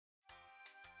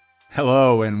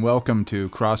Hello and welcome to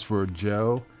Crossword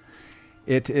Joe.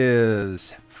 It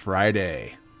is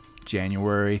Friday,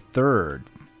 January 3rd,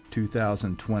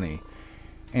 2020.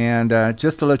 And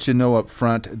just to let you know up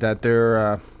front that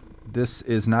this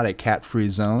is not a cat-free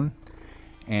zone.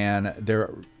 And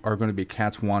there are going to be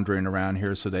cats wandering around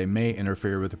here, so they may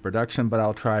interfere with the production, but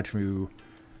I'll try to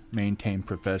maintain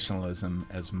professionalism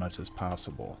as much as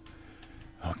possible.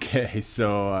 Okay,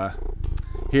 so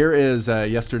here is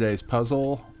yesterday's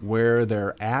puzzle, where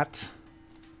they're at.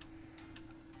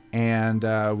 And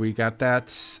we got that.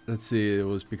 Let's see, it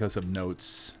was because of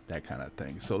notes, that kind of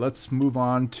thing. So let's move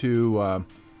on to,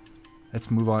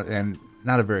 and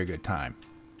not a very good time,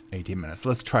 18 minutes.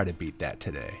 Let's try to beat that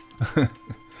today.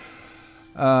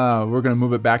 We're going to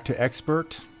move it back to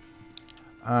expert.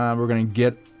 We're going to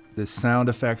get the sound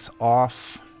effects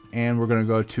off. And we're going to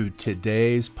go to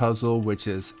today's puzzle, which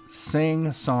is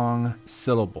Singsong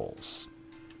Syllables.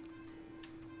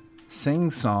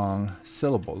 Singsong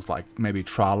Syllables, like maybe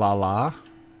tra-la-la.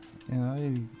 You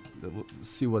know, we'll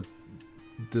see what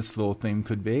this little theme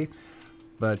could be.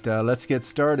 But let's get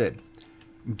started.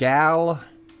 Gal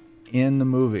in the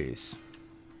movies.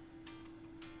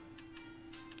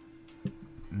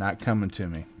 Not coming to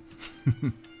me.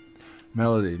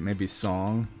 Melody, maybe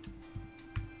song.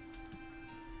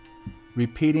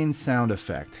 Repeating sound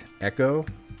effect. Echo.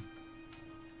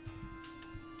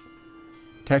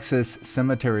 Texas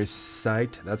Cemetery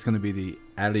Site. That's going to be the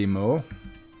Alamo.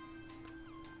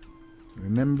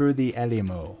 Remember the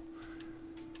Alamo.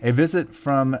 A visit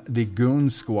from the Goon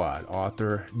Squad.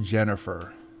 Author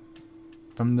Jennifer.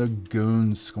 From the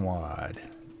Goon Squad.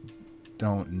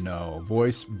 Don't know.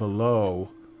 Voice below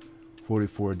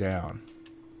 44 down.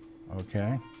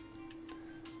 Okay.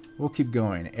 We'll keep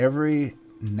going. Every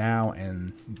now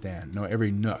and then. No,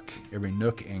 every nook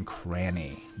and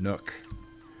cranny. Nook.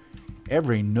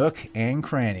 Every nook and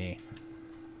cranny.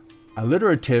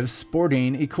 Alliterative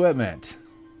sporting equipment.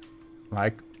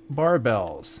 Like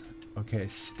barbells. Okay,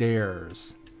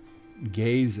 stairs.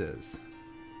 Gazes.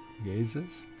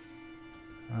 Gazes?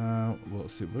 We'll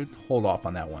see. We'll hold off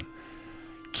on that one.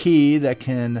 Key that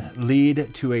can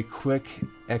lead to a quick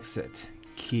exit.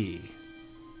 Key.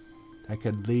 That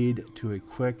could lead to a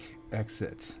quick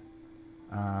exit.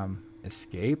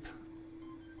 Escape.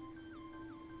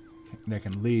 That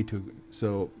can lead to,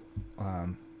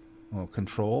 well,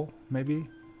 control, maybe?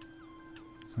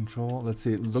 Control. Let's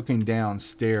see, looking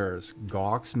downstairs.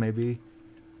 Gawks, maybe?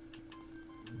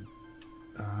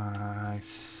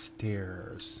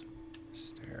 Stairs.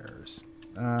 Stairs.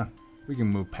 We can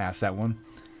move past that one.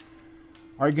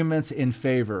 Arguments in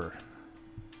favor.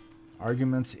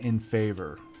 Arguments in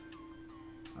favor.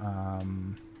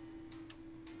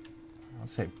 I'll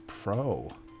say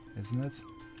pro, isn't it?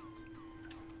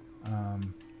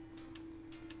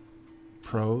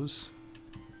 Pros,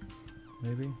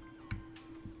 maybe?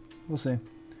 We'll see.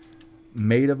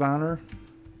 Maid of honor,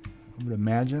 I would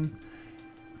imagine.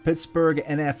 Pittsburgh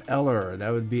NFLer,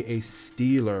 that would be a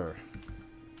Steeler.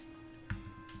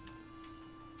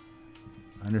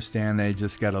 I understand they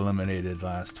just got eliminated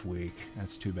last week.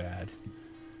 That's too bad.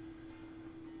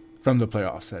 From the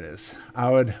playoffs, that is.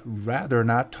 I would rather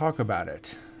not talk about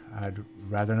it. I'd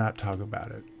rather not talk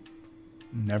about it.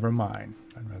 Never mind.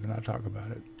 I'd rather not talk about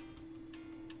it.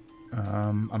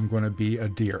 I'm going to be a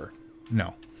deer.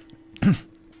 No.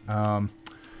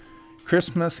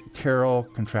 Christmas Carol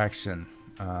contraction.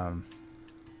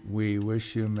 We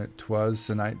wish you it 'twas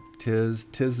the night, 'tis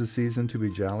the season to be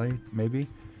jolly, maybe.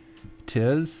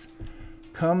 'Tis.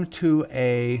 Come to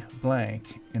a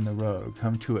blank in the road.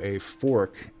 Come to a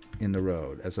fork in the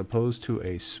road, as opposed to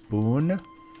a spoon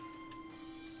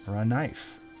or a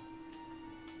knife.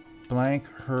 Blank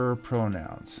her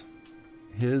pronouns.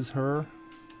 His, her.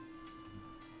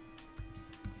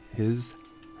 His,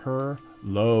 her.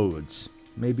 Loads.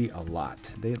 Maybe a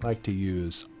lot. They like to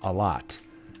use a lot.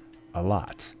 A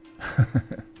lot.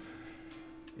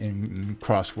 In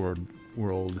crossword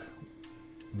world,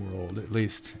 at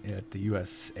least at the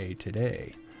USA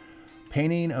Today.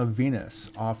 Painting of Venus,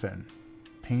 often.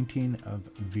 Painting of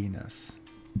Venus.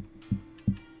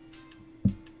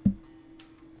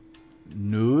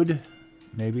 Nude,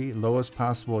 maybe. Lowest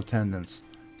possible attendance.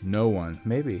 No one,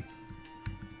 maybe.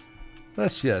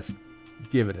 Let's just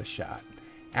give it a shot.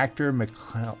 Actor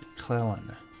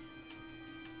McClellan.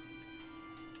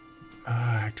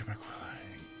 Actor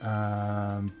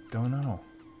McClellan. Don't know.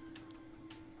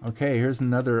 Okay, here's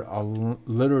another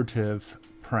alliterative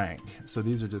prank. So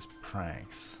these are just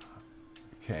pranks.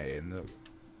 Okay, and the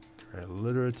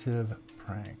alliterative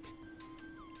prank.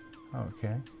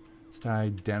 Okay. Sty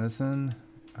Denison.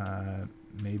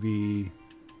 Maybe,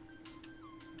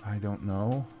 I don't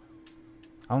know.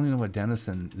 I don't even know what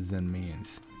denizen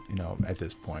means, you know, at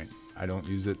this point. I don't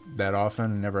use it that often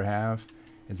and never have.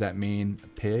 Does that mean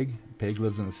pig? Pig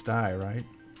lives in the sty, right?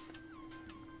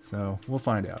 So we'll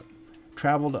find out.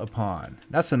 Traveled upon.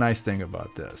 That's the nice thing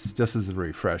about this, just as a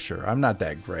refresher. I'm not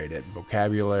that great at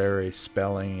vocabulary,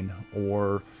 spelling,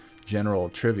 or general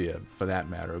trivia for that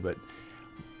matter, but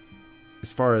as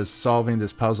far as solving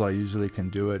this puzzle, I usually can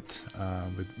do it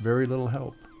with very little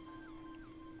help.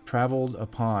 Traveled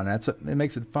upon. It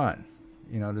makes it fun.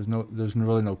 You know, there's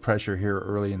really no pressure here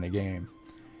early in the game.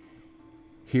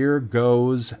 Here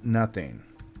goes nothing.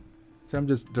 So I'm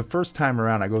just, the first time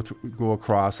around, I go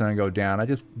across and I go down. I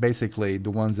just basically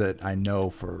the ones that I know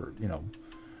for, you know,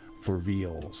 for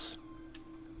reals.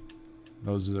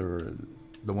 Those are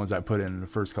the ones I put in the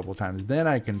first couple of times. Then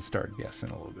I can start guessing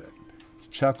a little bit.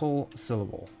 Chuckle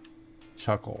syllable.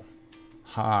 Chuckle.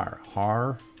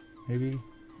 Har, maybe.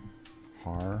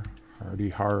 Har.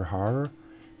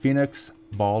 Phoenix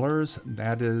Ballers.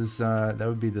 That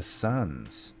would be the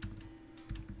Suns.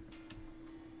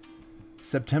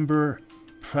 September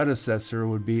predecessor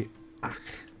would be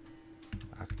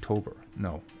October.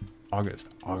 No, August.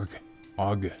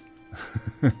 Aug.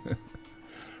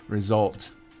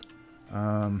 Result.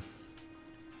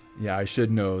 Yeah, I should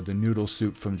know the noodle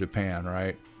soup from Japan,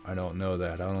 right? I don't know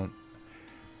that.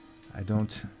 I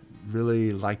don't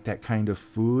really like that kind of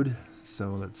food.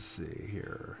 So let's see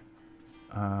here.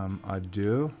 I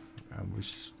do. I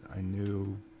wish I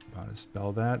knew how to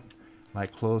spell that.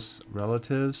 Like close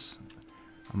relatives.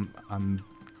 I'm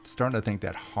starting to think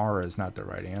that har is not the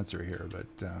right answer here, but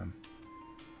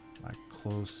like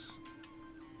close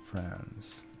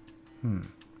friends.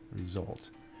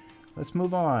 Result. Let's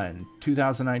move on.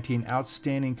 2019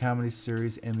 Outstanding Comedy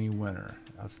Series Emmy winner.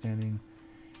 Outstanding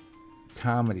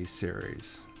Comedy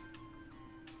Series.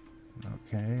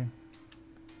 Okay.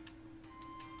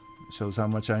 Shows how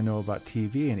much I know about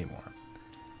TV anymore.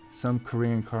 Some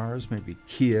Korean cars, maybe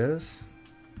Kias.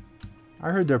 I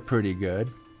heard they're pretty good.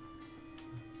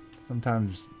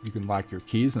 Sometimes you can lock your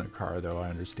keys in a car, though, I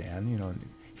understand. You know,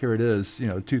 here it is, you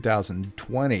know,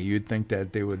 2020. You'd think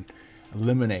that they would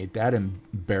eliminate that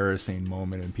embarrassing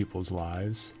moment in people's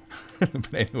lives.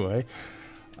 But anyway,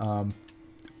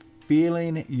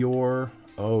 feeling your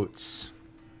oats.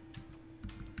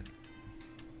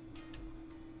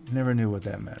 Never knew what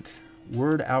that meant.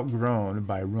 Word outgrown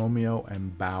by Romeo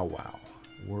and Bow Wow.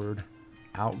 Word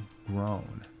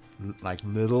outgrown. Like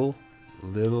little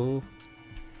Bow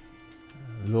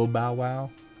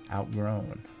Wow.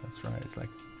 Outgrown. That's right. It's like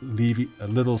a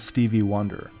little Stevie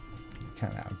Wonder.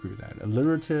 Kind of outgrew that.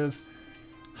 Alliterative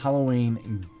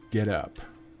Halloween get up.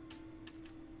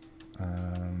 I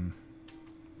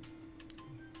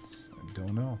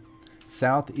don't know.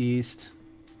 Southeast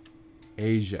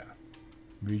Asia.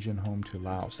 Region home to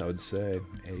Laos, I would say.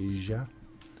 Asia.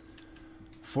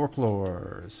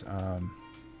 Folklores.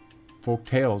 Folk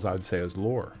tales, I would say, is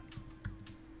lore.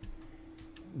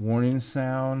 Warning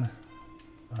sound.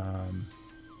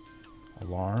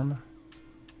 Alarm.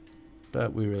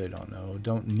 But we really don't know.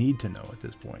 Don't need to know at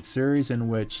this point. Series in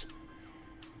which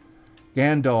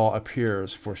Gandalf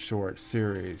appears for short.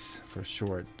 Series for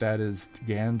short. That is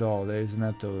Gandalf. Isn't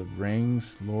that the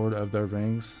Rings? Lord of the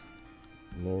Rings?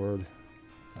 Lord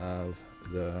of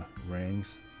the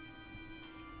Rings.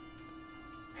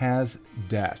 Has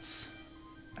debts.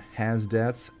 Has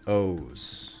debts.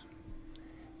 O's.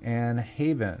 And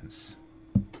havens.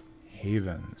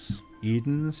 Havens.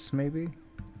 Edens, maybe?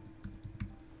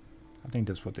 I think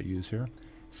that's what they use here.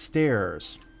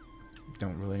 Stairs.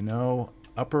 Don't really know.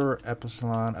 Upper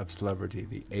epsilon of celebrity,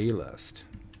 the A-list.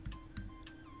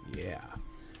 Yeah.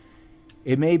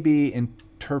 It may be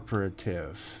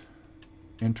interpretive.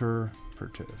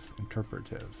 Interpretive.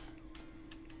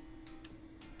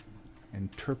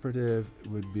 Interpretive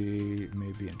would be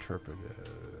maybe interpretive.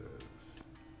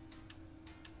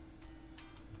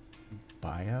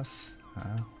 Bias?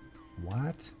 Huh?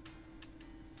 What?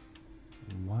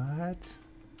 What?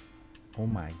 Oh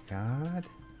my God.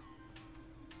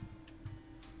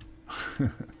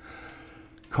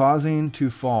 Causing to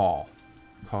fall.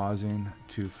 Causing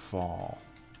to fall.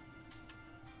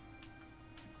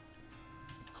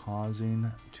 Causing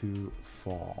to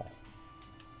fall.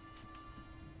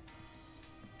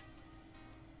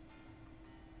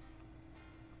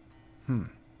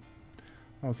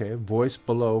 Okay, voice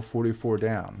below 44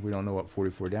 down. We don't know what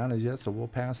 44 down is yet, so we'll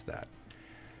pass that.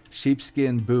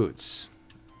 Sheepskin boots.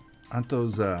 Aren't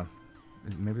those,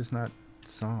 maybe it's not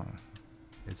song.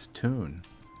 It's tune.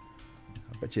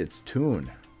 I bet you it's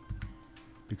tune.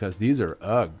 Because these are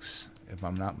Uggs, if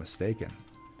I'm not mistaken.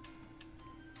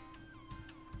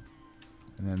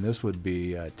 And then this would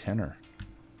be tenor.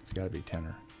 It's got to be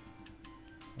tenor.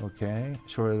 Okay,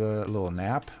 short of the little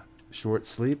nap. Short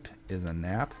sleep is a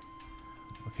nap.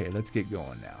 Okay, let's get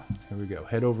going now. Here we go.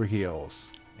 Head over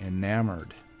heels.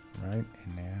 Enamored, right?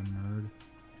 Enamored.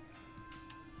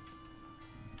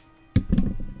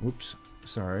 Oops,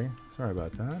 sorry. Sorry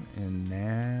about that.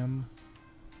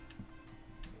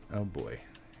 Oh boy.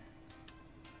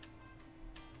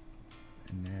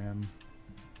 Enamored.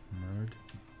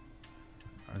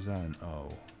 Or is that an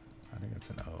O? I think it's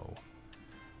an O.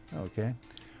 Okay.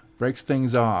 Breaks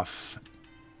things off.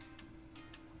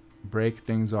 Break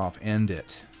things off. End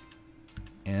it.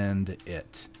 End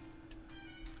it.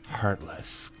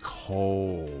 Heartless.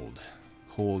 Cold.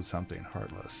 Cold something.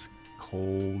 Heartless.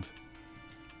 Cold.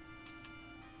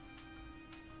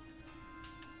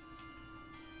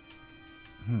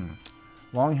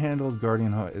 Long-handled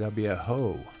guardian hoe. That'd be a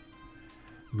hoe.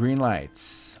 Green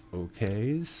lights.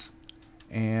 Okays.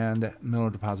 And mineral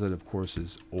deposit, of course,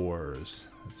 is ores.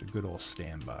 That's a good old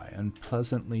standby.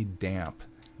 Unpleasantly damp.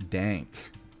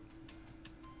 Dank.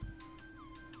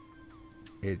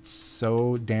 It's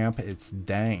so damp, it's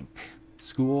dank.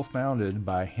 School founded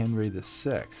by Henry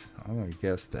VI. I'm going to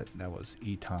guess that was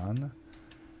Eton.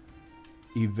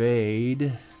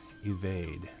 Evade.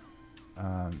 Evade.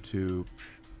 Don't do.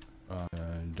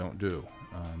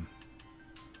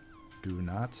 Do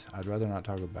not. I'd rather not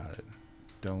talk about it.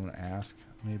 Don't ask,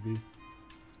 maybe.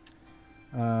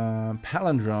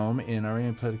 Palindrome in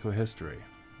Armenian political history.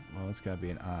 Well, it's got to be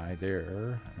an I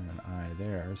there and an I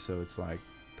there, so it's like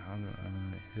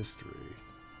history.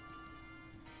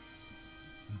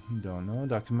 Don't know.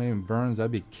 Documenting burns.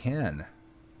 That'd be Ken.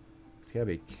 It's gotta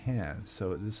be Ken.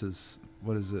 So this is,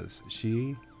 what is this?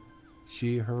 She,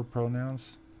 her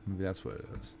pronouns. Maybe that's what it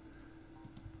is.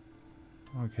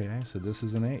 Okay, so this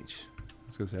is an H. I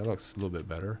was gonna say that looks a little bit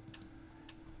better.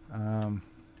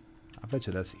 I bet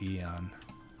you that's Eon.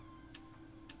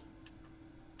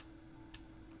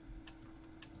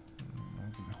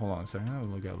 Hold on a second. I'll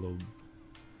look at a little.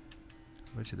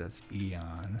 I bet you that's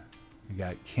Eon. We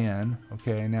got Ken.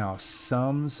 Okay, now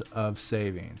sums of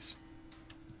savings.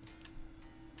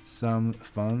 Sum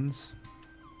funds.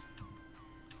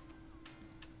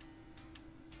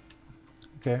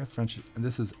 Okay, French.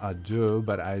 This is adieu,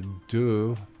 but I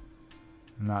do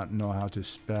not know how to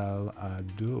spell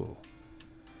adieu.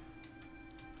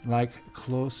 Like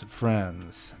close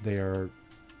friends, they are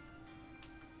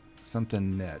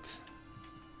something knit.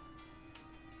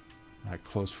 Like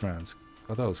close friends.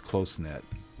 I thought it was close knit.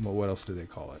 Well, what else do they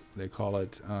call it? They call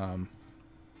it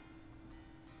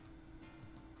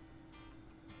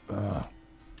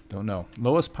don't know.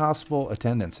 Lowest possible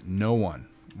attendance. No one.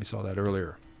 We saw that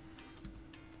earlier.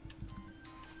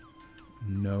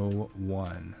 No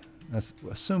one. That's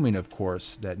assuming, of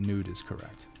course, that nude is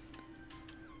correct.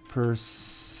 Let's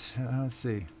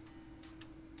see.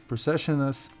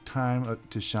 Processionist time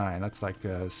to shine. That's like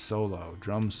a solo,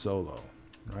 drum solo,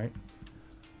 right?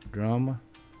 Drum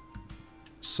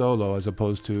solo as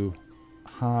opposed to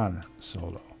Han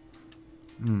Solo.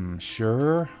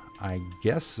 Sure. I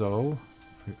guess so.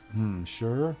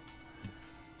 Sure.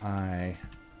 I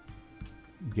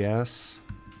guess.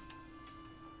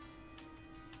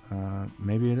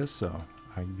 Maybe it is so.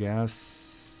 I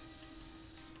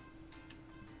guess.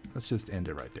 Let's just end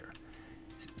it right there.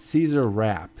 Caesar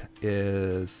wrap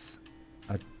is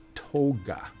a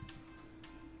toga.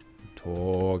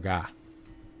 Toga.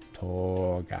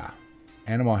 Toga.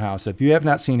 Animal House. If you have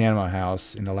not seen Animal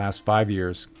House in the last 5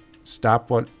 years,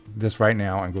 stop this right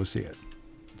now and go see it.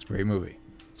 It's a great movie.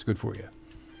 It's good for you.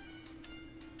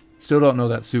 Still don't know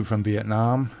that soup from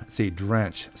Vietnam. Let's see.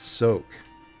 Drench. Soak.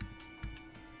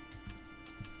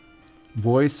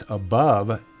 Voice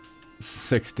above,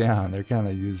 6 down. They're kind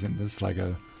of using this like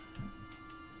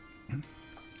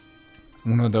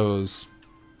one of those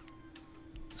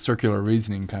circular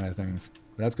reasoning kind of things.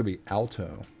 That's going to be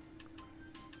alto.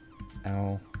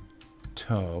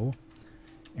 Alto.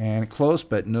 And close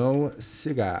but no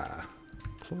cigar.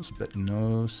 Close but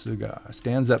no cigar.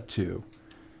 Stands up to.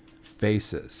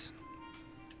 Faces.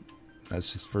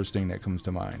 That's just the first thing that comes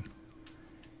to mind.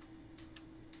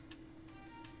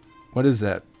 What is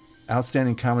that?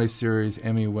 Outstanding comedy series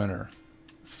Emmy winner.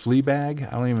 Fleabag?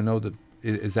 I don't even know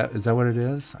is that what it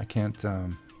is? I can't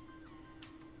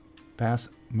fast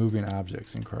moving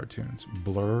objects in cartoons.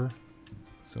 Blur.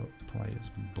 So play is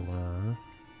Blur.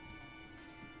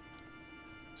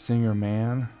 Singer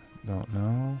Man, don't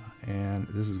know. And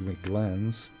this is gonna be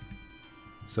Glenn's.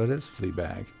 So it is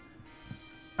Fleabag.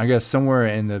 I guess somewhere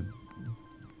in the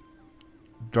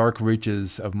dark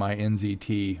reaches of my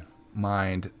NZT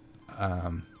mind,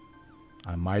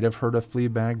 I might have heard of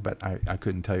Fleabag, but I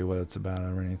couldn't tell you what it's about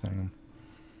or anything.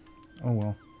 Oh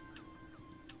well.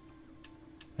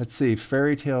 Let's see.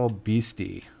 Fairy Tale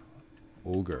Beastie.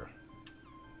 Ogre.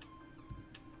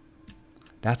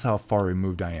 That's how far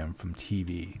removed I am from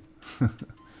TV.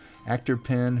 Actor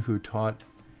Penn who taught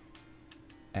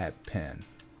at Penn.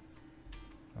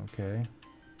 Okay.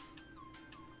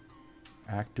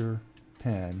 Actor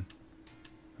Penn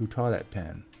who taught at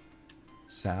Penn.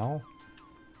 Sal?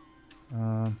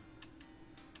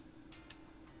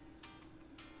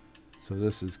 So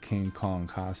this is King Kong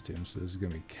costume, so this is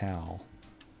going to be Cal.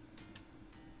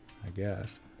 I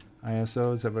guess.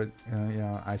 ISO, is that what,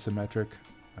 yeah, isometric,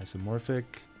 isomorphic.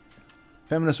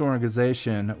 Feminist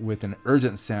organization with an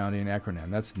urgent sounding acronym.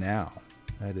 That's NOW.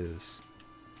 That is.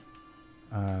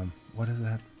 What is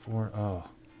that for? Oh.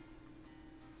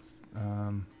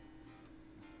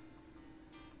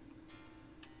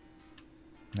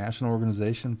 National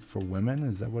Organization for Women?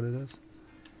 Is that what it is?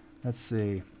 Let's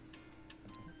see.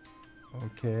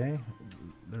 Okay.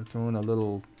 They're throwing a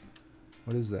little...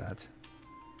 What is that?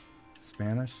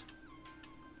 Spanish?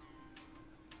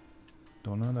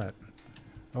 Don't know that.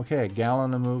 Okay, gal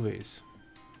in the movies.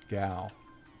 Gal.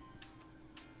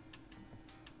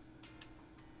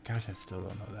 Gosh, I still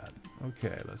don't know that.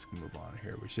 Okay, let's move on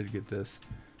here. We should get this.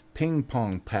 Ping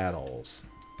pong paddles.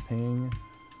 Ping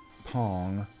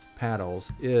pong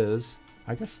paddles is,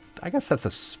 I guess that's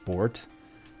a sport.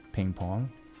 Ping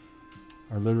pong.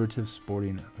 Alliterative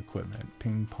sporting equipment.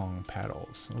 Ping pong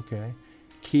paddles. Okay.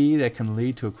 Key that can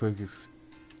lead to a quick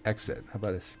exit. How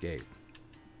about escape?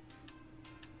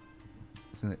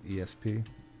 Isn't it ESP?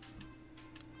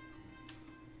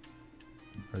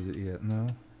 Or is it no?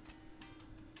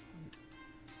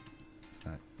 It's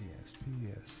not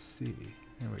ESP, ESC.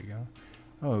 There we go.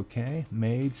 Okay.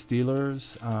 Maid,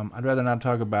 Steelers. I'd rather not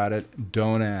talk about it.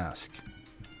 Don't ask.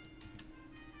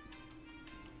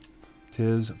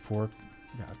 Tis, fork.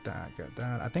 Got that, got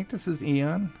that. I think this is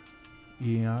Eon.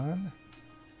 Eon.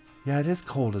 Yeah, it is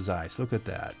cold as ice. Look at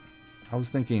that. I was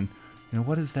thinking, you know,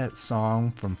 what is that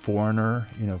song from Foreigner?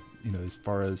 You know, as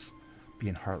far as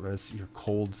being heartless, you're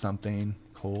cold something,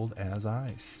 cold as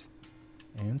ice.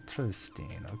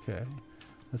 Interesting. Okay.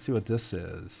 Let's see what this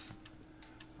is.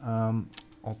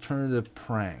 Alternative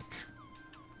prank.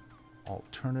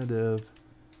 Alternative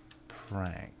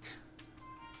prank.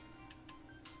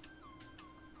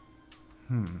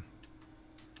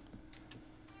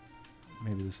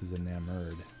 Maybe this is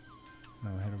enamored.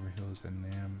 No, head over heels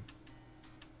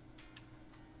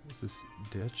Is this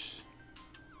ditch?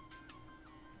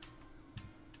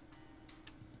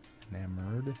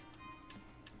 Enamored.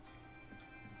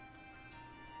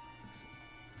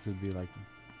 This would be like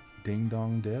ding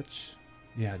dong ditch.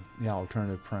 Yeah,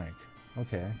 alternative prank.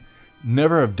 Okay.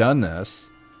 Never have done this,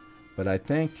 but I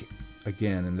think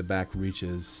again in the back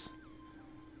reaches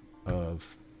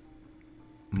of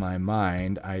my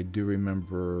mind, I do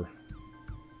remember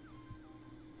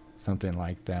something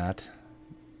like that.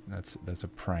 That's a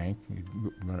prank. You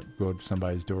go to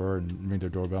somebody's door and ring their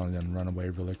doorbell and then run away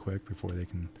really quick before they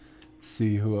can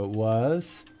see who it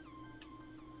was.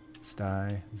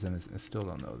 Sty. I still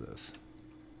don't know this.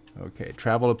 Okay,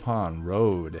 traveled upon,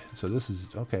 road. So this is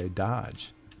okay.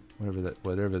 Dodge,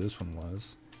 whatever this one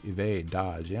was. Evade,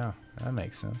 dodge. Yeah, that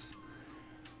makes sense.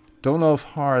 Don't know if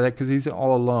hard, because he's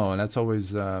all alone. That's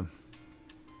always it's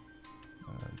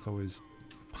always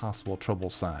possible trouble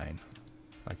sign.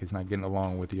 It's like he's not getting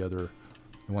along with the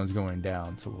ones going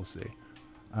down. So we'll see.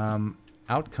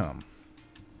 Outcome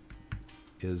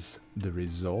is the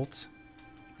result.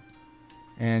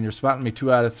 And you're spotting me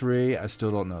 2 out of 3. I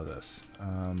still don't know this.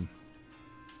 I'm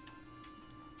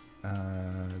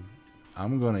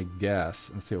gonna guess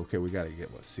and say, okay, we gotta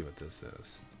let's see what this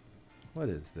is. What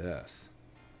is this?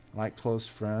 Like close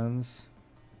friends.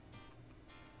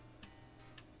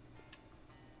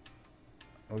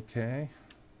 Okay.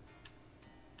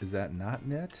 Is that not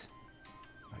knit?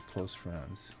 Like close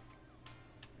friends.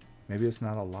 Maybe it's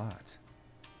not a lot.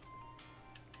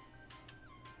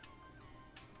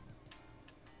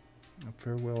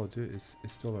 Farewell adieu. It's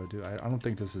still adieu. I don't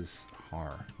think this is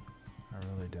har. I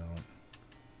really don't.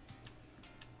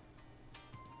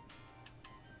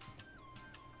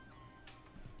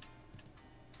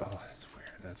 Oh, that's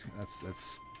weird.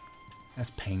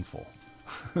 That's painful.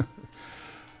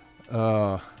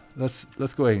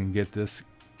 Let's go ahead and get this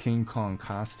King Kong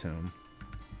costume.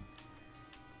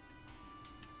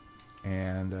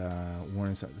 And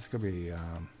warning sign. This could be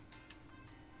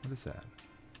what is that?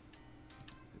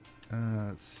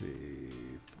 Let's see.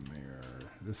 Familiar.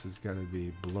 This has got to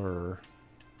be blur.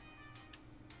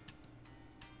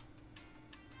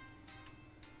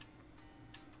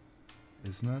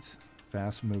 Isn't it?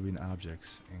 Fast moving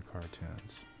objects in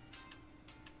cartoons.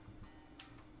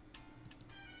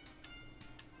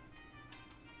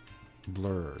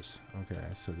 blurs. Okay,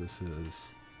 so this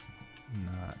is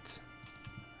not,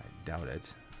 I doubt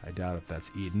it. I doubt if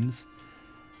that's Eden's.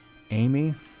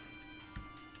 Amy.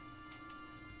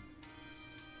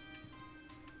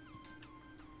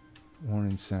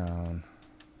 Warning sound.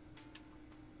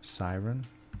 Siren.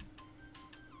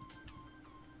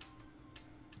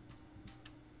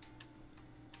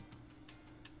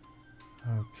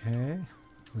 Okay.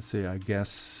 Let's see, I guess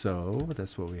so.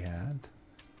 That's what we had.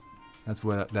 That's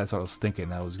what I was thinking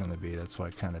that was going to be. That's why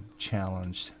I kind of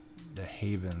challenged the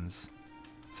Havens.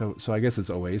 So I guess it's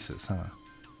Oasis, huh?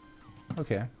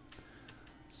 Okay.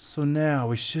 So now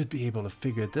we should be able to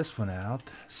figure this one out.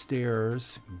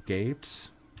 Stairs,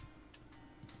 gapes.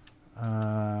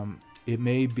 It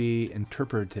may be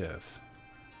interpretive.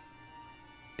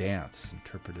 Dance,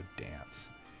 interpretive dance.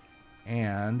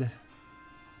 And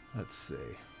let's see,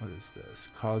 what is this?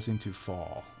 Causing to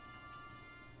fall.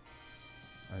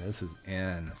 Oh, this is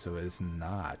N, so it's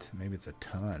not. Maybe it's a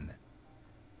ton.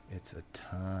 It's a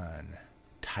ton.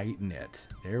 Tighten it.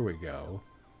 There we go.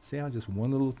 See how just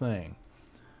one little thing.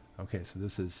 Okay, so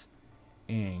this is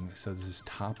ing, so this is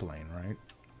toppling, right?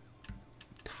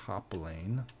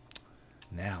 Toppling.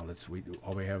 Now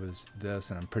all we have is this,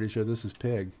 and I'm pretty sure this is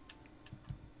pig.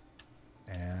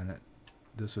 And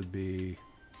this would be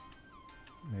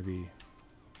maybe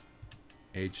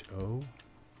H-O.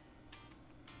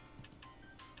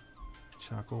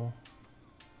 Chuckle.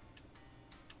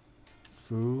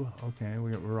 Foo. Okay,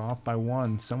 we're off by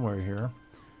one somewhere here.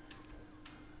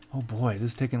 Oh boy,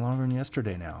 this is taking longer than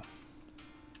yesterday now.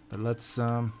 But let's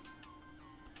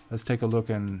take a look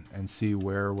and see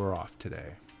where we're off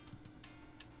today.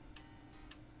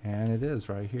 And it is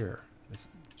right here. It's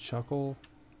chuckle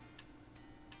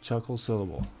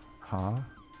syllable. Huh?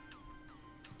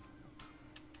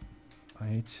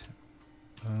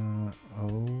 H-O.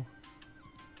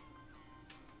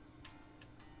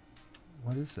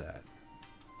 What is that?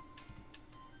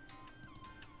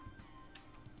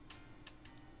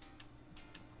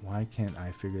 Why can't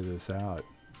I figure this out?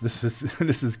 This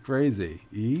is crazy.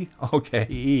 E? Okay,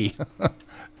 E.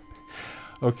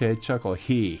 Okay, chuckle.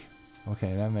 He.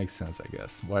 Okay, that makes sense, I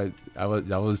guess. Why I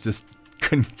was just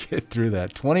couldn't get through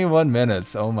that. 21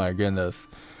 minutes. Oh my goodness.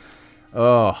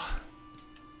 Oh.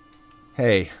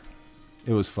 Hey,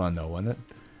 it was fun though, wasn't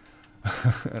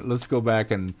it? Let's go back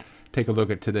and take a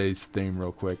look at today's theme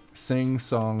real quick.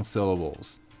 Sing-song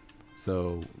syllables.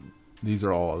 So these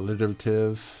are all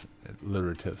alliterative.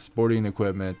 Sporting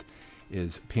equipment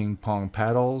is ping pong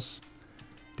paddles.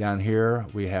 Down here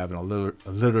we have an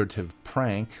alliterative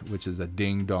prank, which is a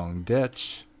ding dong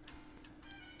ditch.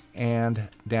 And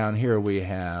down here we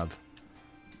have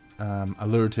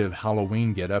alliterative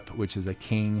Halloween getup, which is a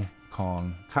King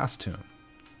Kong costume.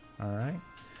 All right.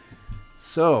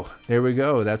 So there we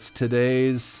go. That's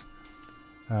today's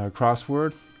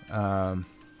crossword.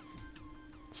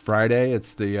 It's Friday.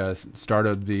 It's the start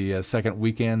of the second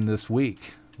weekend this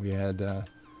week. We had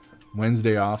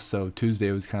Wednesday off, so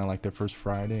Tuesday was kind of like the first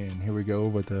Friday, and here we go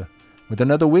with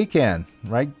another weekend.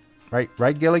 Right,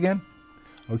 Gilligan?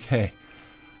 Okay.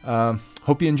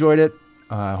 Hope you enjoyed it.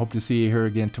 Hope to see you here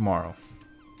again tomorrow.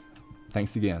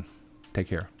 Thanks again. Take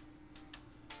care.